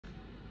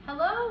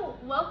Hello,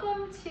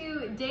 welcome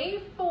to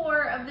day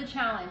 4 of the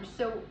challenge.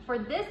 So for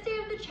this day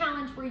of the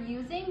challenge, we're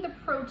using the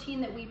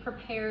protein that we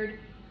prepared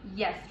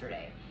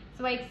yesterday.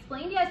 So I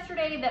explained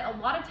yesterday that a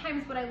lot of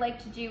times what I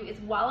like to do is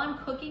while I'm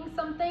cooking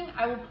something,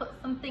 I will put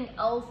something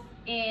else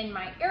in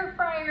my air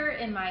fryer,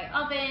 in my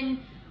oven,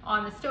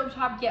 on the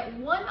stovetop, get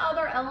one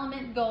other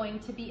element going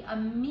to be a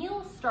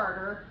meal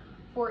starter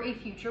for a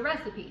future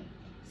recipe.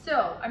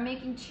 So I'm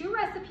making 2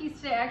 recipes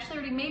today. I actually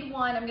already made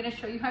one. I'm gonna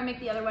show you how I make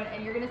the other one,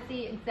 and you're gonna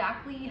see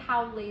exactly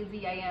how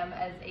lazy I am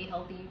as a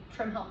healthy,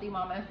 trim healthy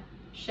mama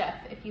chef,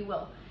 if you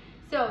will.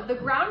 So the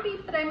ground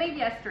beef that I made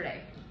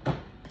yesterday,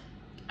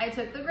 I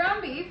took the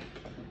ground beef,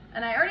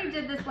 and I already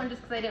did this one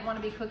just because I didn't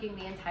want to be cooking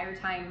the entire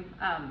time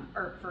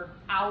or for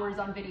hours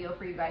on video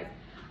for you guys.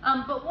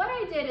 But what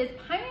I did is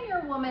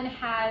Pioneer Woman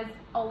has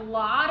a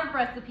lot of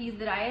recipes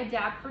that I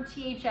adapt for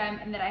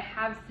THM and that I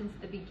have since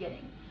the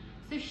beginning.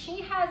 So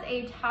she has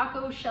a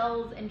taco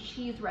shells and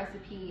cheese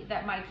recipe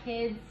that my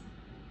kids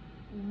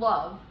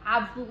love,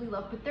 absolutely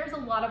love, but there's a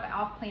lot of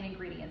off-plan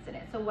ingredients in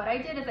it. So what I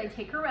did is I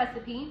take her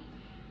recipe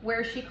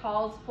where she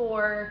calls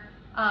for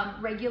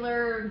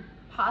regular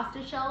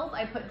pasta shells,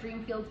 I put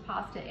Dreamfields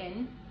pasta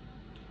in.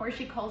 Where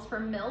she calls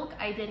for milk,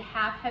 I did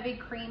half heavy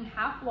cream,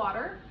 half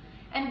water.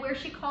 And where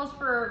she calls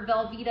for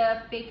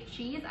Velveeta fake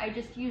cheese, I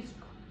just used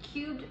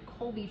cubed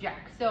Colby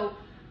Jack. So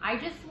I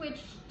just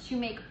switched to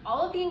make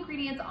all of the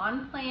ingredients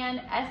on plan,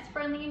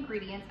 S-friendly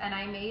ingredients, and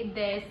I made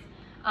this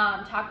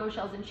taco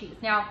shells and cheese.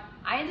 Now,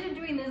 I ended up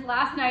doing this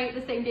last night,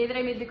 the same day that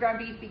I made the ground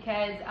beef,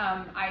 because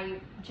I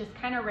just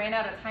kind of ran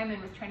out of time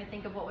and was trying to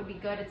think of what would be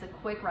good. It's a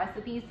quick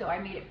recipe, so I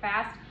made it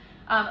fast.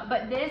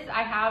 But this,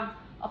 I have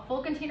a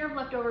full container of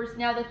leftovers.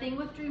 Now, the thing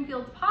with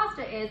Dreamfields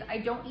pasta is I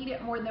don't eat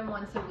it more than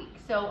once a week.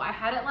 So I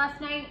had it last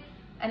night,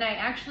 and I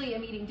actually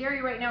am eating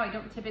dairy right now. I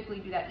don't typically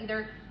do that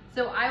either.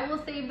 So I will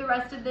save the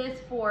rest of this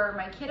for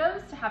my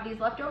kiddos to have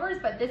these leftovers,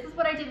 but this is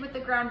what I did with the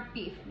ground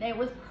beef. And it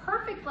was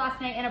perfect last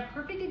night and a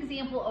perfect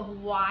example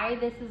of why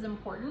this is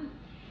important.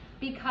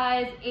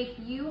 Because if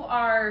you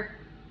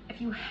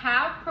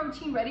have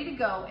protein ready to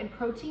go, and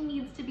protein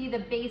needs to be the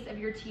base of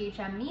your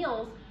THM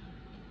meals,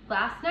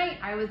 last night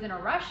I was in a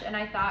rush and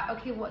I thought,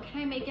 okay, what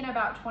can I make in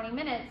about 20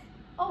 minutes?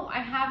 Oh, I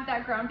have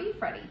that ground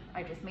beef ready.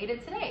 I just made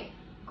it today.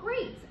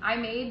 Great. I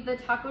made the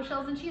taco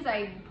shells and cheese.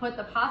 I put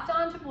the pasta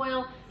on to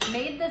boil,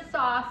 made the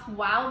sauce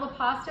while the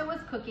pasta was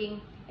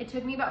cooking. It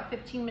took me about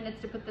 15 minutes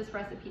to put this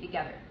recipe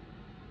together.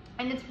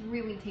 And it's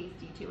really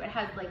tasty too. It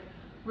has like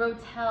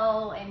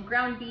rotel and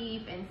ground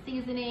beef and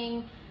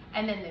seasoning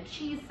and then the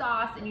cheese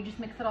sauce, and you just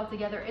mix it all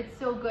together. It's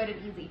so good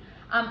and easy.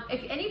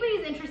 If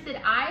anybody's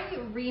interested, I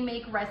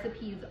remake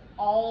recipes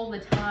all the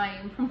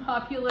time from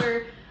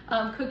popular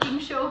cooking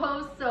show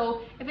hosts.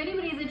 So if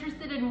anybody's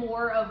interested in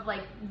more of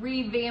like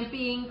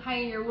revamping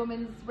Pioneer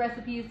Woman's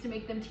recipes to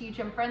make them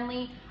THM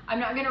friendly, I'm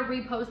not gonna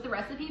repost the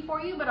recipe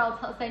for you, but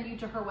I'll send you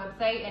to her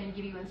website and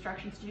give you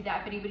instructions to do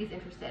that if anybody's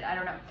interested. I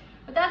don't know.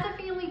 But that's a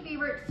family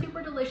favorite,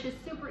 super delicious,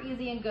 super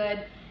easy and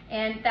good.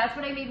 And that's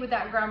what I made with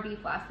that ground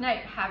beef last night.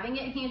 Having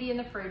it handy in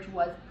the fridge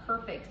was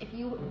perfect. If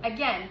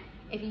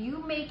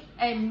you make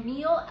a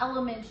meal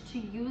element to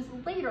use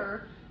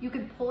later, you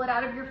could pull it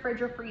out of your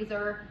fridge or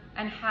freezer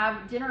and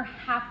have dinner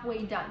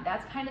halfway done.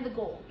 That's kind of the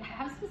goal.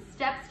 Have some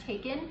steps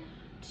taken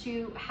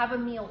to have a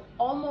meal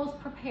almost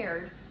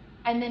prepared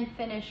and then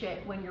finish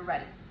it when you're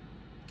ready.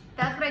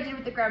 That's what I did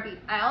with the ground beef.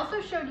 I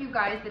also showed you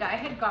guys that I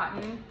had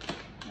gotten,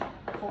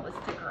 pull the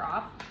sticker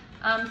off,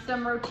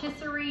 some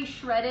rotisserie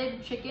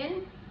shredded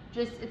chicken.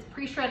 It's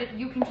pre-shredded.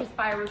 You can just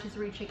buy a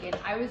rotisserie chicken.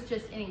 I was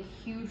just in a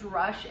huge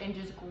rush and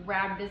just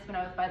grabbed this when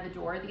I was by the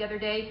door the other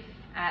day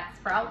at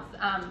Sprouts.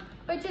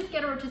 But just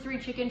get a rotisserie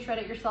chicken, shred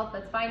it yourself,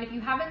 that's fine. If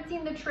you haven't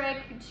seen the trick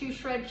to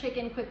shred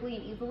chicken quickly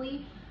and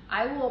easily,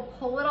 I will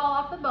pull it all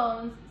off the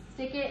bones,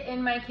 stick it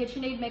in my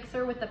KitchenAid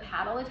mixer with the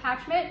paddle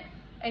attachment,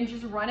 and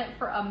just run it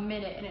for a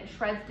minute, and it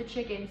shreds the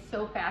chicken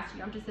so fast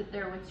you don't have to sit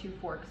there with 2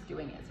 forks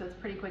doing it. So it's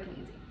pretty quick and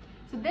easy.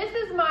 So this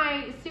is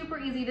my super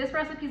easy, this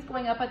recipe is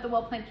going up at the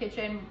Well Planned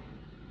Kitchen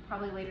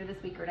probably later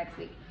this week or next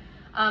week.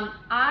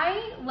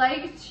 I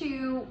like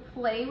to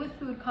play with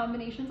food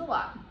combinations a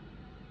lot.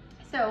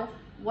 So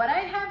what I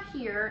have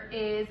here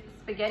is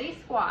spaghetti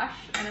squash,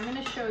 and I'm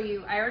gonna show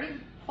you, I already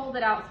pulled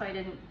it out so I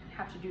didn't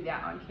have to do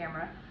that on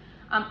camera.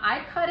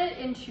 I cut it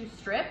into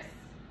strips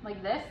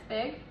like this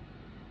big,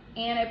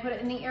 and I put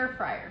it in the air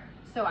fryer.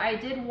 So I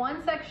did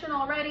one section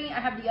already, I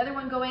have the other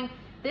one going.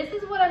 This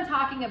is what I'm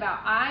talking about.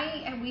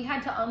 We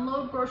had to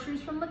unload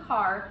groceries from the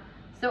car,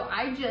 so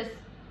I just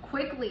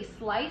quickly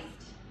sliced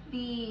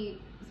the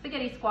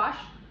spaghetti squash,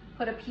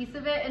 put a piece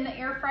of it in the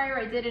air fryer.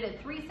 I did it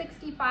at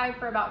 365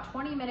 for about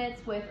 20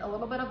 minutes with a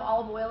little bit of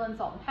olive oil and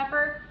salt and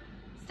pepper.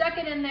 Stuck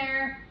it in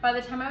there. By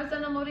the time I was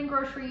done unloading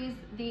groceries,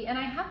 and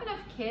I have enough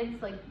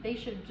kids, like they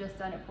should have just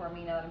done it for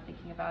me now that I'm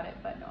thinking about it,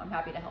 but no, I'm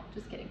happy to help,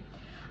 just kidding.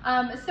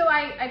 So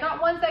I got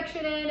one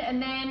section in,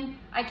 and then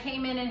I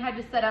came in and had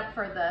to set up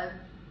for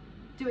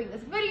doing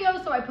this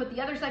video, so I put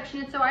the other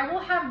section in. So I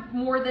will have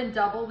more than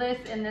double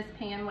this in this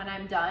pan when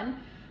I'm done.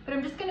 but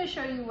I'm just gonna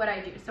show you what I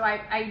do. So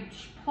I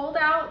pulled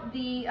out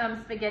the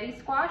spaghetti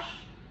squash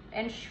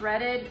and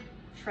shredded,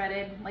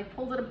 like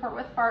pulled it apart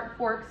with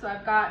fork. So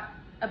I've got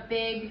a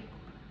big,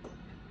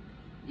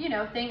 you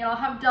know, thing, and I'll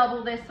have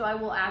double this, so I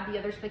will add the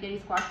other spaghetti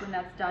squash when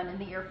that's done in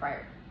the air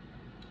fryer.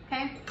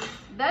 Okay,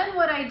 then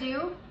what I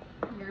do,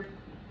 you're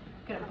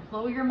gonna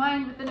blow your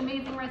mind with an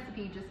amazing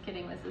recipe. Just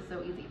kidding, this is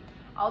so easy.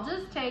 I'll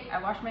just take,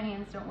 I wash my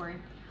hands, don't worry.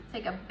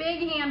 Take a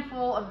big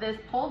handful of this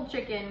pulled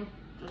chicken,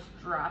 just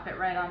drop it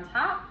right on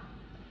top.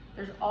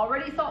 There's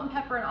already salt and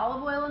pepper and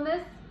olive oil in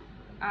this.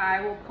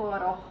 I will put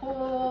a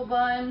whole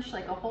bunch,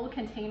 like a whole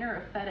container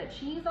of feta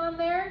cheese on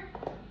there.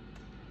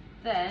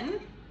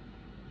 Then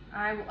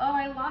I will, oh,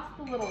 I lost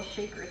the little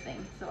shaker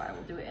thing, so I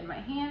will do it in my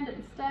hand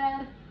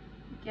instead.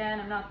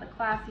 Again, I'm not the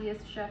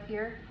classiest chef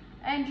here.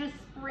 And just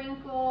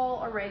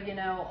sprinkle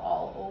oregano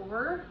all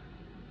over.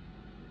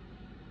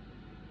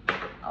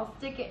 I'll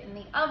stick it in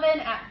the oven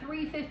at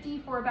 350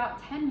 for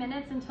about 10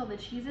 minutes until the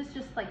cheese is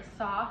just like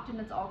soft and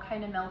it's all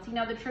kind of melty.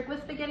 Now the trick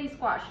with spaghetti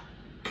squash,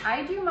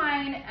 I do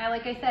mine,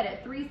 like I said,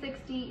 at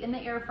 360 in the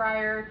air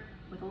fryer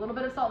with a little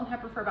bit of salt and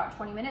pepper for about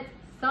 20 minutes.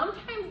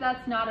 Sometimes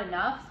that's not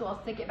enough, so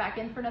I'll stick it back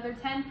in for another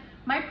 10.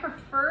 My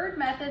preferred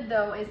method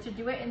though is to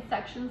do it in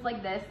sections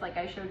like this, like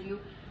I showed you,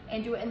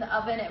 and do it in the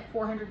oven at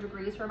 400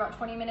 degrees for about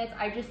 20 minutes.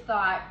 I just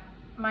thought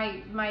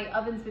my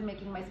oven's been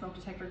making my smoke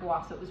detector go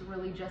off, so it was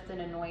really just an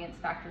annoyance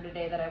factor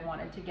today that I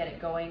wanted to get it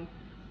going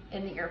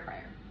in the air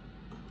fryer.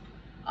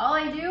 All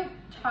I do,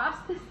 toss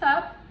this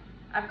up.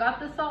 I've got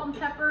the salt and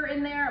pepper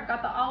in there, I've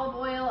got the olive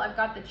oil, I've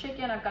got the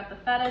chicken, I've got the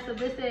feta. So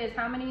this is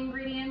how many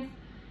ingredients?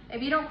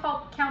 If you don't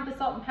count the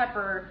salt and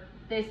pepper,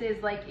 this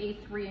is like a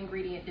 4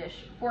 ingredient dish.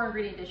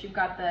 You've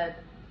got the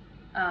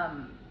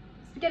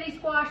spaghetti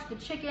squash, the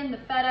chicken, the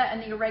feta,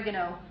 and the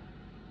oregano.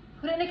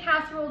 Put it in a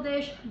casserole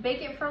dish,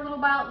 bake it for a little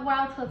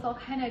while till it's all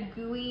kind of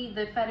gooey,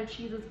 the feta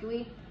cheese is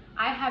gooey.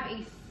 I have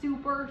a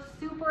super,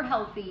 super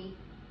healthy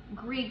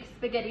Greek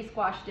spaghetti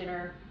squash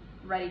dinner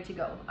ready to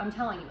go. I'm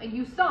telling you, and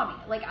you saw me.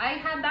 Like I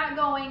had that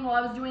going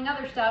while I was doing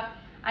other stuff.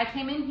 I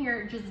came in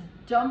here, just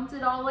dumped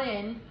it all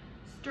in,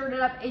 stirred it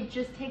up. It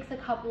just takes a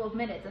couple of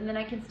minutes, and then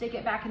I can stick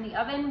it back in the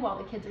oven while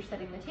the kids are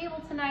setting the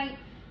table tonight,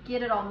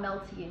 get it all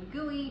melty and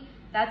gooey.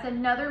 That's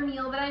another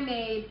meal that I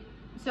made.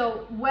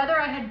 So whether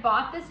I had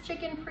bought this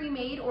chicken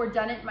pre-made or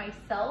done it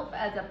myself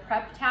as a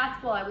prep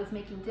task while I was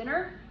making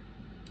dinner,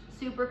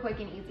 super quick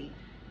and easy.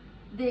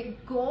 The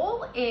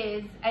goal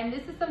is, and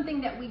this is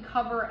something that we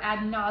cover ad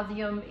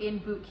nauseum in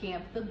boot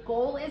camp, the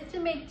goal is to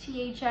make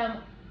THM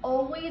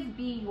always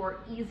be your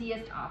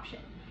easiest option.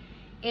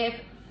 If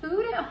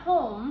food at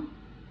home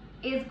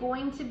is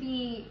going to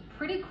be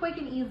pretty quick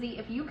and easy,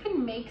 if you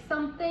can make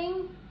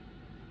something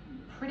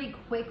pretty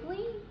quickly,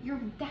 you're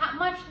that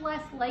much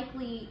less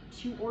likely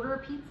to order a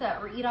pizza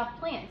or eat off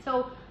plan.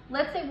 So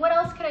let's say, what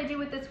else could I do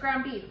with this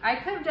ground beef? I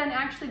could have done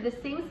actually the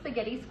same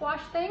spaghetti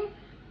squash thing.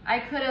 I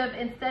could have,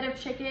 instead of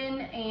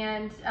chicken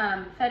and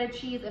feta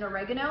cheese and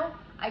oregano,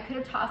 I could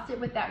have tossed it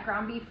with that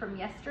ground beef from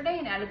yesterday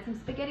and added some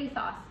spaghetti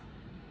sauce.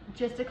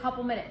 Just a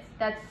couple minutes.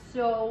 That's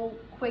so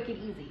quick and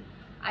easy.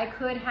 I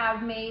could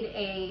have made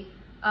a,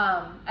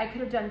 I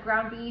could have done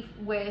ground beef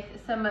with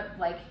some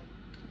like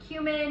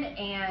cumin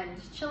and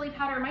chili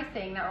powder. Am I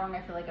saying that wrong?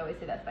 I feel like I always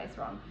say that spice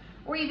wrong.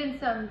 Or even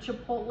some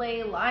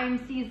chipotle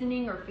lime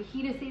seasoning or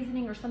fajita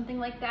seasoning or something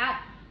like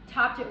that.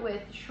 Topped it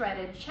with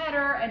shredded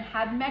cheddar and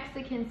had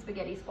Mexican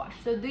spaghetti squash.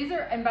 So these are,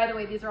 and by the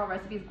way, these are all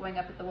recipes going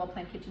up at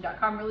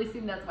thewellplannedkitchen.com really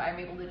soon. That's why I'm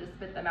able to just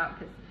spit them out,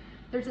 because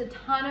there's a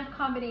ton of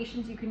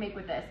combinations you can make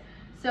with this.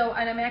 So,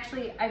 and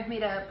I've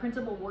made a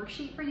printable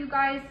worksheet for you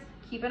guys.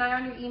 Keep an eye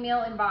on your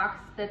email inbox.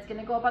 That's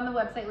gonna go up on the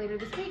website later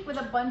this week with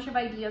a bunch of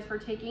ideas for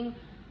taking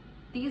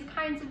these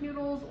kinds of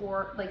noodles,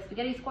 or like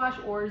spaghetti squash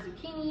or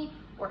zucchini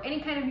or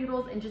any kind of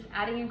noodles, and just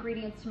adding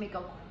ingredients to make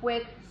a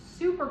quick,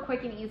 super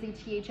quick and easy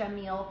THM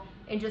meal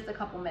in just a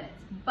couple minutes.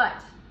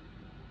 But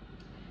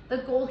the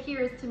goal here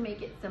is to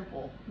make it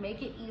simple,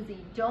 make it easy.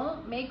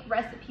 Don't make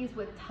recipes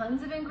with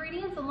tons of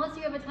ingredients unless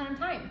you have a ton of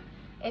time.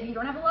 If you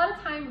don't have a lot of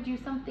time, do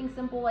something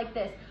simple like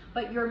this.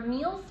 But your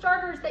meal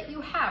starters that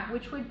you have,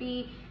 which would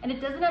be, and it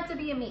doesn't have to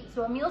be a meat.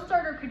 So a meal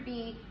starter could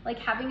be like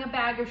having a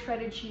bag of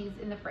shredded cheese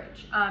in the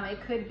fridge.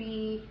 It could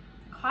be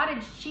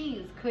cottage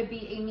cheese, could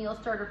be a meal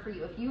starter for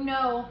you. If you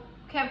know,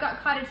 okay, I've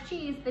got cottage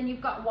cheese, then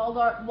you've got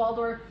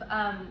Waldorf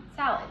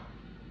salad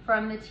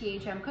from the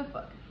THM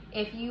cookbook.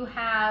 If you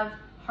have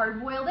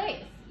hard-boiled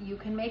eggs, you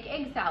can make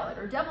egg salad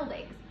or deviled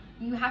eggs.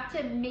 You have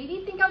to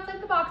maybe think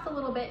outside the box a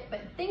little bit,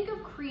 but think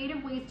of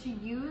creative ways to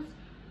use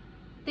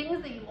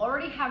things that you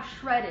already have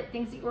shredded,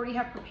 things that you already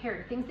have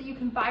prepared, things that you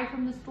can buy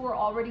from the store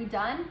already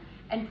done,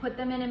 and put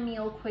them in a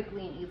meal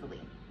quickly and easily.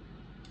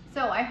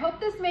 So I hope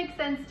this makes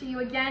sense to you.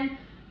 Again,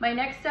 my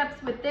next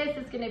steps with this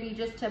is going to be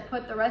just to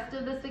put the rest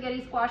of the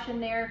spaghetti squash in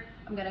there.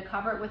 I'm going to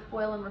cover it with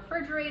foil and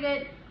refrigerate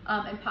it,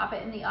 and pop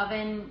it in the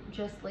oven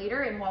just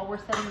later. And while we're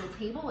setting the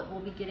table, it will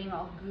be getting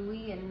all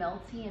gooey and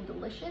melty and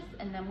delicious,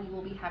 and then we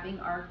will be having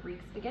our Greek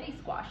spaghetti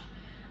squash.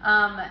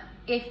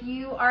 If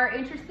you are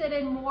interested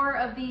in more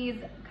of these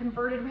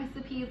converted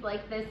recipes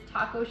like this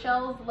taco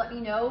shells, let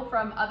me know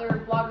from other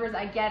bloggers.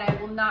 I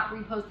will not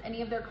repost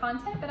any of their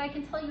content, but I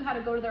can tell you how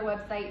to go to their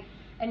website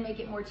and make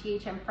it more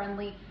THM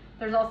friendly.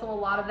 There's also a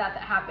lot of that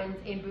happens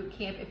in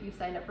Bootcamp. If you've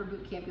signed up for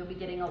Bootcamp, you'll be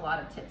getting a lot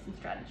of tips and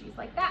strategies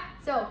like that.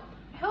 So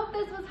I hope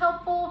this was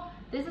helpful.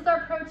 This is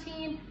our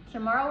protein.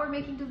 Tomorrow we're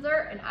making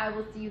dessert, and I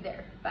will see you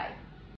there. Bye.